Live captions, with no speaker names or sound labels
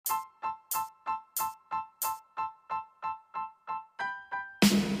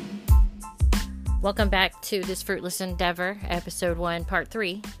Welcome back to this Fruitless endeavor, episode 1, part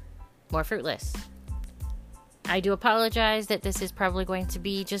 3, more Fruitless. I do apologize that this is probably going to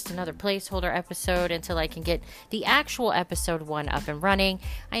be just another placeholder episode until I can get the actual episode 1 up and running.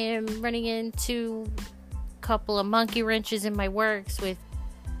 I am running into a couple of monkey wrenches in my works with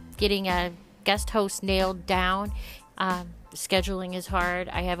getting a guest host nailed down. Scheduling is hard.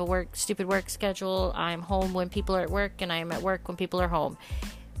 I have a stupid work schedule. I'm home when people are at work, and I am at work when people are home.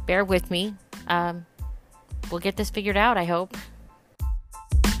 Bear with me. We'll get this figured out, I hope.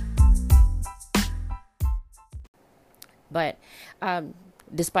 But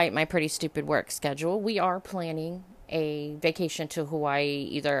despite my pretty stupid work schedule, we are planning a vacation to Hawaii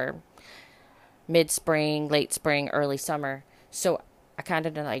either mid-spring, late spring, early summer. So I kind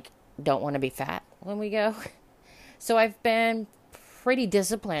of don't want to be fat when we go. So I've been pretty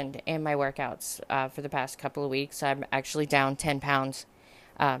disciplined in my workouts for the past couple of weeks. I'm actually down 10 pounds.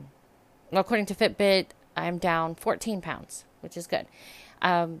 According to Fitbit, I'm down 14 pounds, which is good.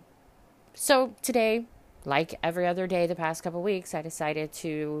 So today, like every other day the past couple of weeks, I decided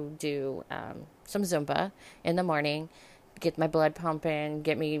to do some Zumba in the morning, get my blood pumping,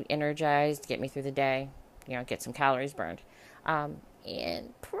 get me energized, get me through the day, get some calories burned.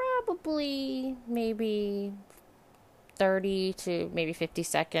 And probably maybe 30 to maybe 50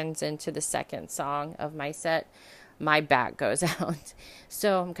 seconds into the second song of my set, my back goes out.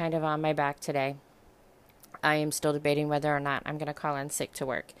 So I'm kind of on my back today. I am still debating whether or not I'm going to call in sick to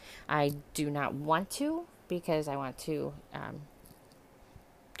work. I do not want to, because I want to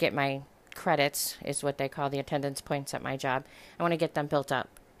get my credits, is what they call the attendance points at my job. I want to get them built up.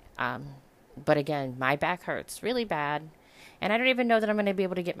 But again, my back hurts really bad. And I don't even know that I'm going to be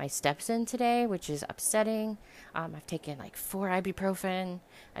able to get my steps in today, which is upsetting. I've taken 4 ibuprofen.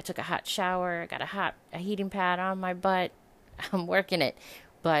 I took a hot shower. I got a heating pad on my butt. I'm working it.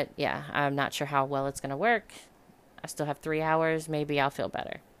 But yeah, I'm not sure how well it's going to work. I still have 3 hours. Maybe I'll feel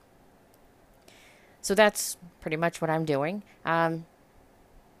better. So that's pretty much what I'm doing.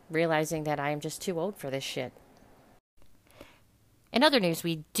 Realizing that I am just too old for this shit. In other news,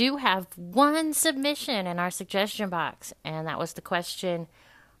 we do have one submission in our suggestion box, and that was the question,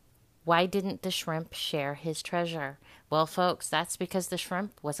 why didn't the shrimp share his treasure? Well, folks, that's because the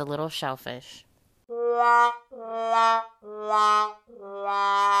shrimp was a little shellfish.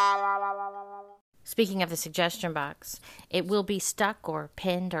 Speaking of the suggestion box, it will be stuck or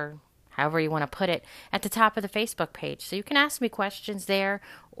pinned or however you want to put it at the top of the Facebook page. So you can ask me questions there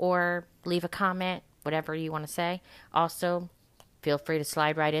or leave a comment, whatever you want to say. Also, feel free to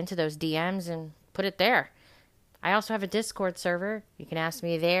slide right into those DMs and put it there. I also have a Discord server. You can ask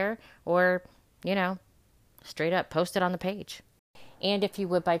me there or, straight up post it on the page. And if you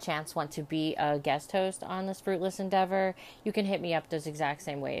would by chance want to be a guest host on this Fruitless endeavor, you can hit me up those exact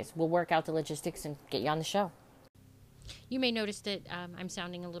same ways. We'll work out the logistics and get you on the show. You may notice that I'm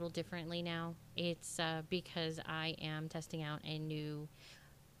sounding a little differently now. It's because I am testing out a new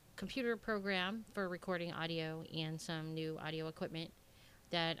computer program for recording audio and some new audio equipment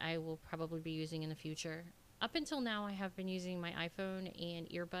that I will probably be using in the future. Up until now, I have been using my iPhone and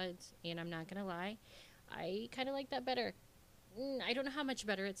earbuds, and I'm not going to lie, I kind of like that better. I don't know how much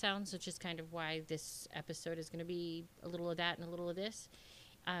better it sounds, which is kind of why this episode is going to be a little of that and a little of this.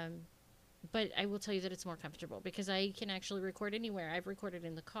 But I will tell you that it's more comfortable because I can actually record anywhere. I've recorded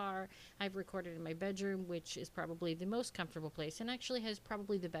in the car. I've recorded in my bedroom, which is probably the most comfortable place and actually has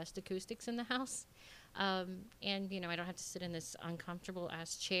probably the best acoustics in the house. And, I don't have to sit in this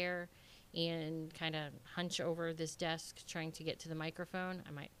uncomfortable-ass chair and kind of hunch over this desk trying to get to the microphone.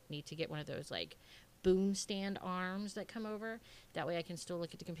 I might need to get one of those, boom stand arms that come over. That way I can still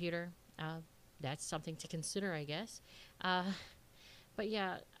look at the computer. That's something to consider, I guess. But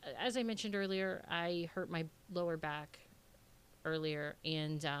yeah, as I mentioned earlier, I hurt my lower back earlier.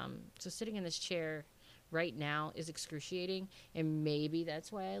 And so sitting in this chair right now is excruciating. And maybe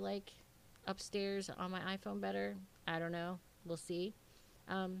that's why I like upstairs on my iPhone better. I don't know. We'll see.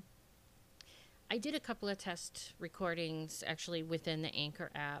 I did a couple of test recordings actually within the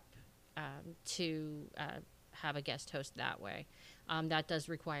Anchor app to have a guest host that way. That does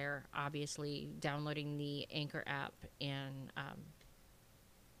require, obviously, downloading the Anchor app and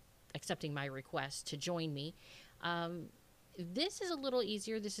accepting my request to join me. This is a little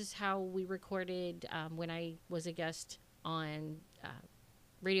easier. This is how we recorded when I was a guest on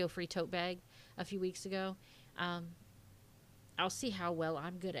Radio Free Tote Bag a few weeks ago. I'll see how well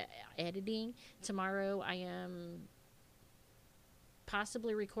I'm good at editing. Tomorrow I am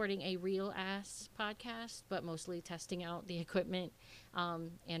possibly recording a real-ass podcast, but mostly testing out the equipment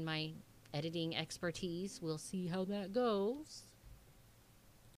and my editing expertise. We'll see how that goes.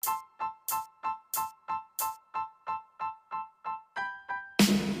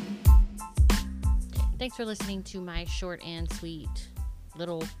 Thanks for listening to my short and sweet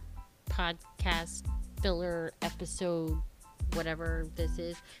little podcast filler episode, whatever this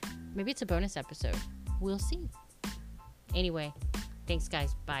is. Maybe it's a bonus episode. We'll see. Anyway, thanks,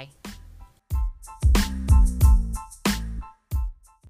 guys. Bye.